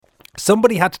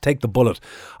somebody had to take the bullet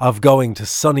of going to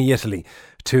sunny Italy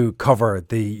to cover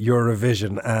the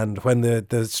Eurovision, and when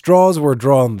the straws were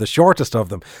drawn, the shortest of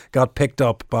them got picked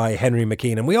up by Henry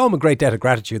McKean, and we owe him a great debt of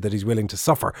gratitude that he's willing to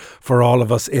suffer for all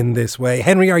of us in this way.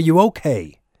 Henry, are you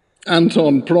okay?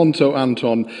 Anton, pronto,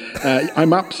 Anton.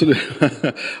 I'm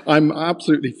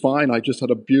absolutely fine. I just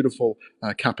had a beautiful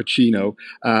cappuccino,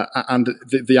 and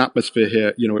the atmosphere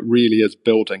here, you know, it really is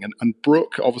building. And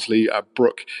Brooke, obviously,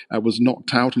 Brooke was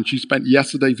knocked out, and she spent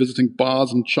yesterday visiting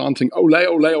bars and chanting "Ole,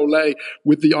 ole, ole"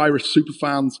 with the Irish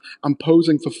superfans and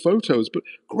posing for photos. But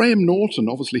Graham Norton,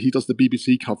 obviously, he does the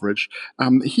BBC coverage.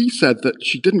 He said that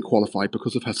she didn't qualify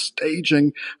because of her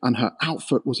staging, and her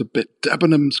outfit was a bit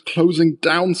Debenhams closing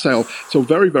down sale. So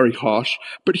very, very harsh,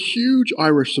 but huge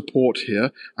Irish support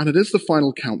here. And it is the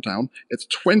final countdown. It's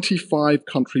 25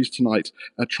 countries tonight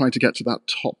trying to get to that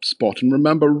top spot. And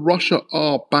remember, Russia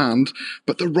are banned,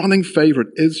 but the running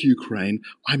favourite is Ukraine.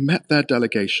 I met their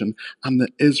delegation and the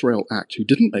Israel act, who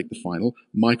didn't make the final,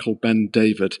 Michael Ben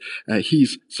David.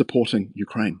 He's supporting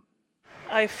Ukraine.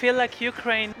 I feel like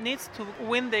Ukraine needs to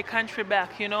win their country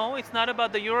back, you know? It's not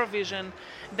about the Eurovision.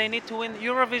 They need to win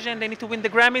Eurovision, they need to win the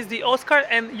Grammys, the Oscar,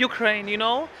 and Ukraine, you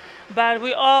know? But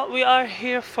we are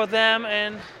here for them,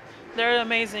 and they're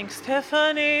amazing.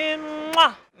 Stephanie,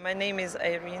 mwah! My name is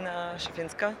Irina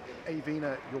Shafinska.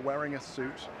 Irina, you're wearing a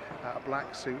suit, a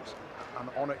black suit, and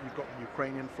on it you've got the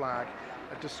Ukrainian flag.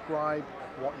 Describe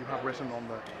what you have written on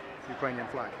the Ukrainian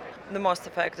flag. The most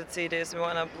affected cities, we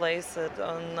want to place it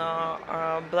on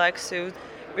our black suit.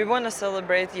 We want to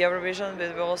celebrate Eurovision,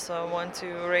 but we also want to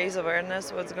raise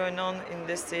awareness what's going on in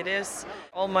these cities.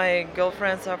 All my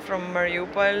girlfriends are from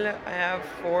Mariupol. I have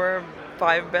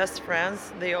 5 best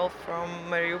friends. They all from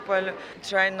Mariupol.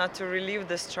 Try not to relive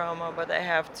this trauma, but I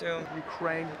have to.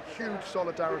 Ukraine, huge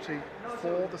solidarity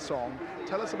for the song.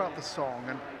 Tell us about the song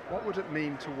and what would it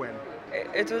mean to win?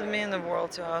 It would mean the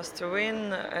world to us. To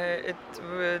win, it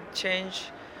would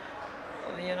change,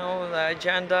 you know, the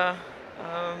agenda.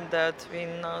 That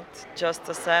we're not just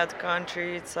a sad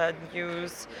country, it's sad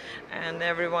news, and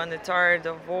everyone is tired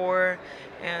of war,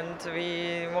 and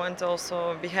we want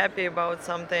also be happy about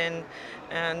something,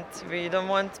 and we don't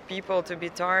want people to be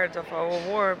tired of our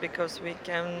war, because we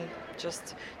can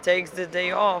just take the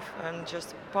day off and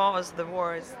just pause the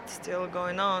war. It's still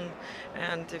going on,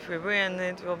 and if we win,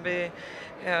 it will be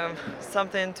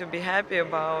something to be happy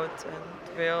about, and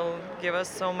will give us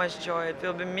so much joy. It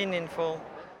will be meaningful.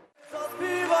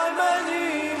 Заспівай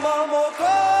мені, мамо,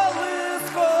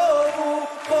 колискову,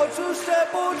 хочу ще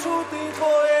почути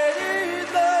твоє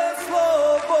рідне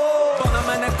слово. Вона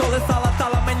мене колисала,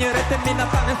 стала мені ритм, і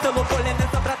напевне силу болі не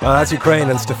забрати. Well, that's Ukraine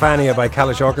and Stefania by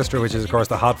Kalish Orchestra, which is, of course,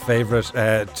 the hot favourite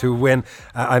to win.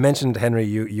 I mentioned, Henry,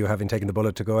 you having taken the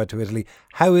bullet to go out to Italy.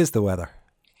 How is the weather?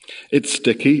 It's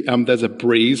sticky. There's a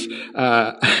breeze.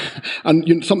 And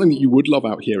something that you would love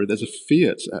out here, there's a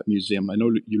Fiat museum. I know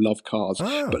you love cars.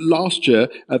 But last year,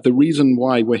 the reason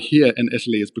why we're here in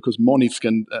Italy is because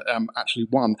Måneskin actually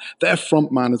won. Their front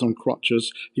man is on crutches.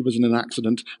 He was in an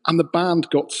accident. And the band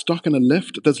got stuck in a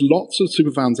lift. There's lots of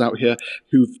superfans out here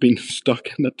who've been stuck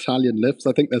in Italian lifts.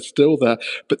 I think they're still there.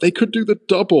 But they could do the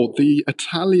double. The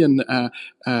Italian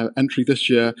entry this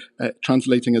year,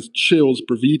 translating as Chills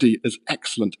Bravidi, is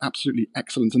excellent. Absolutely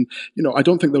excellent. And, you know, I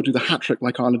don't think they'll do the hat-trick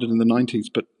like Ireland did in the 90s,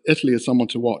 but Italy is someone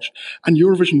to watch. And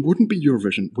Eurovision wouldn't be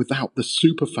Eurovision without the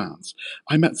super fans.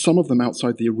 I met some of them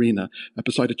outside the arena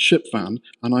beside a chip van,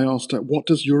 and I asked, what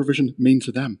does Eurovision mean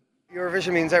to them?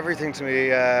 Eurovision means everything to me.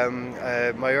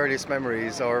 My earliest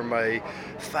memories are my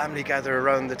family gather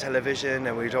around the television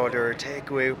and we'd order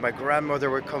takeaway. My grandmother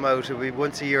would come out. It would be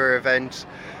once a year event.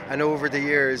 And over the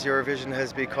years, Eurovision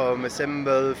has become a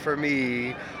symbol for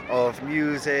me of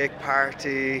music,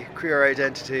 party, queer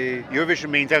identity. Eurovision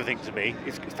means everything to me.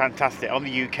 It's fantastic. I'm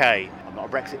the UK. I'm not a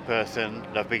Brexit person.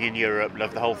 Love being in Europe.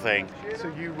 Love the whole thing.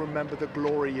 So you remember the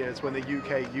glory years when the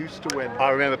UK used to win?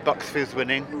 I remember Bucks Fizz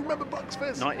winning. You remember Bucks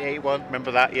Fizz? 1981.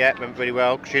 Remember that? Yeah, remember really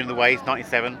well. Katrina the Waves,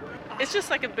 97. It's just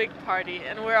like a big party,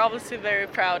 and we're obviously very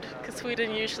proud, because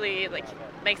Sweden usually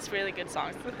makes really good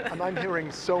songs. And I'm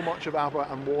hearing so much of ABBA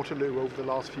and Waterloo over the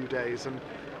last few days, and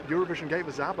Eurovision gave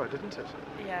us ABBA, didn't it?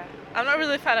 Yeah. I'm not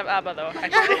really a fan of ABBA, though, actually.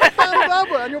 You're not a fan of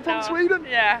ABBA, and you're from Sweden?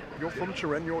 Yeah. You're from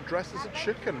Turin, you're dressed as a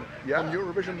chicken on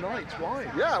Eurovision night.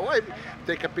 Why? Yeah, why?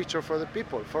 Take a picture for the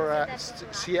people, for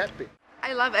see happy.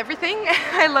 I love everything.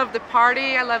 I love the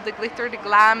party, I love the glitter, the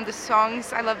glam, the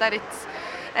songs. I love that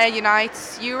it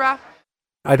unites Europe.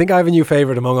 I think I have a new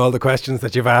favourite among all the questions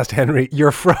that you've asked, Henry.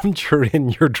 You're from Turin,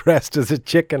 you're dressed as a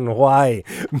chicken. Why?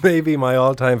 Maybe my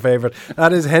all-time favourite.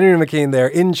 That is Henry McKean there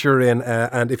in Turin.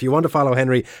 And if you want to follow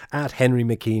Henry at Henry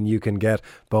McKean, you can get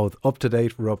both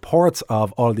up-to-date reports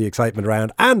of all the excitement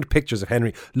around and pictures of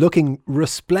Henry looking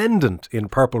resplendent in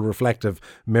purple reflective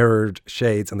mirrored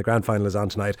shades. And the grand final is on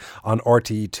tonight on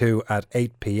RTE2 at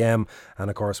 8 p.m. And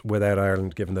of course, without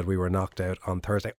Ireland, given that we were knocked out on Thursday.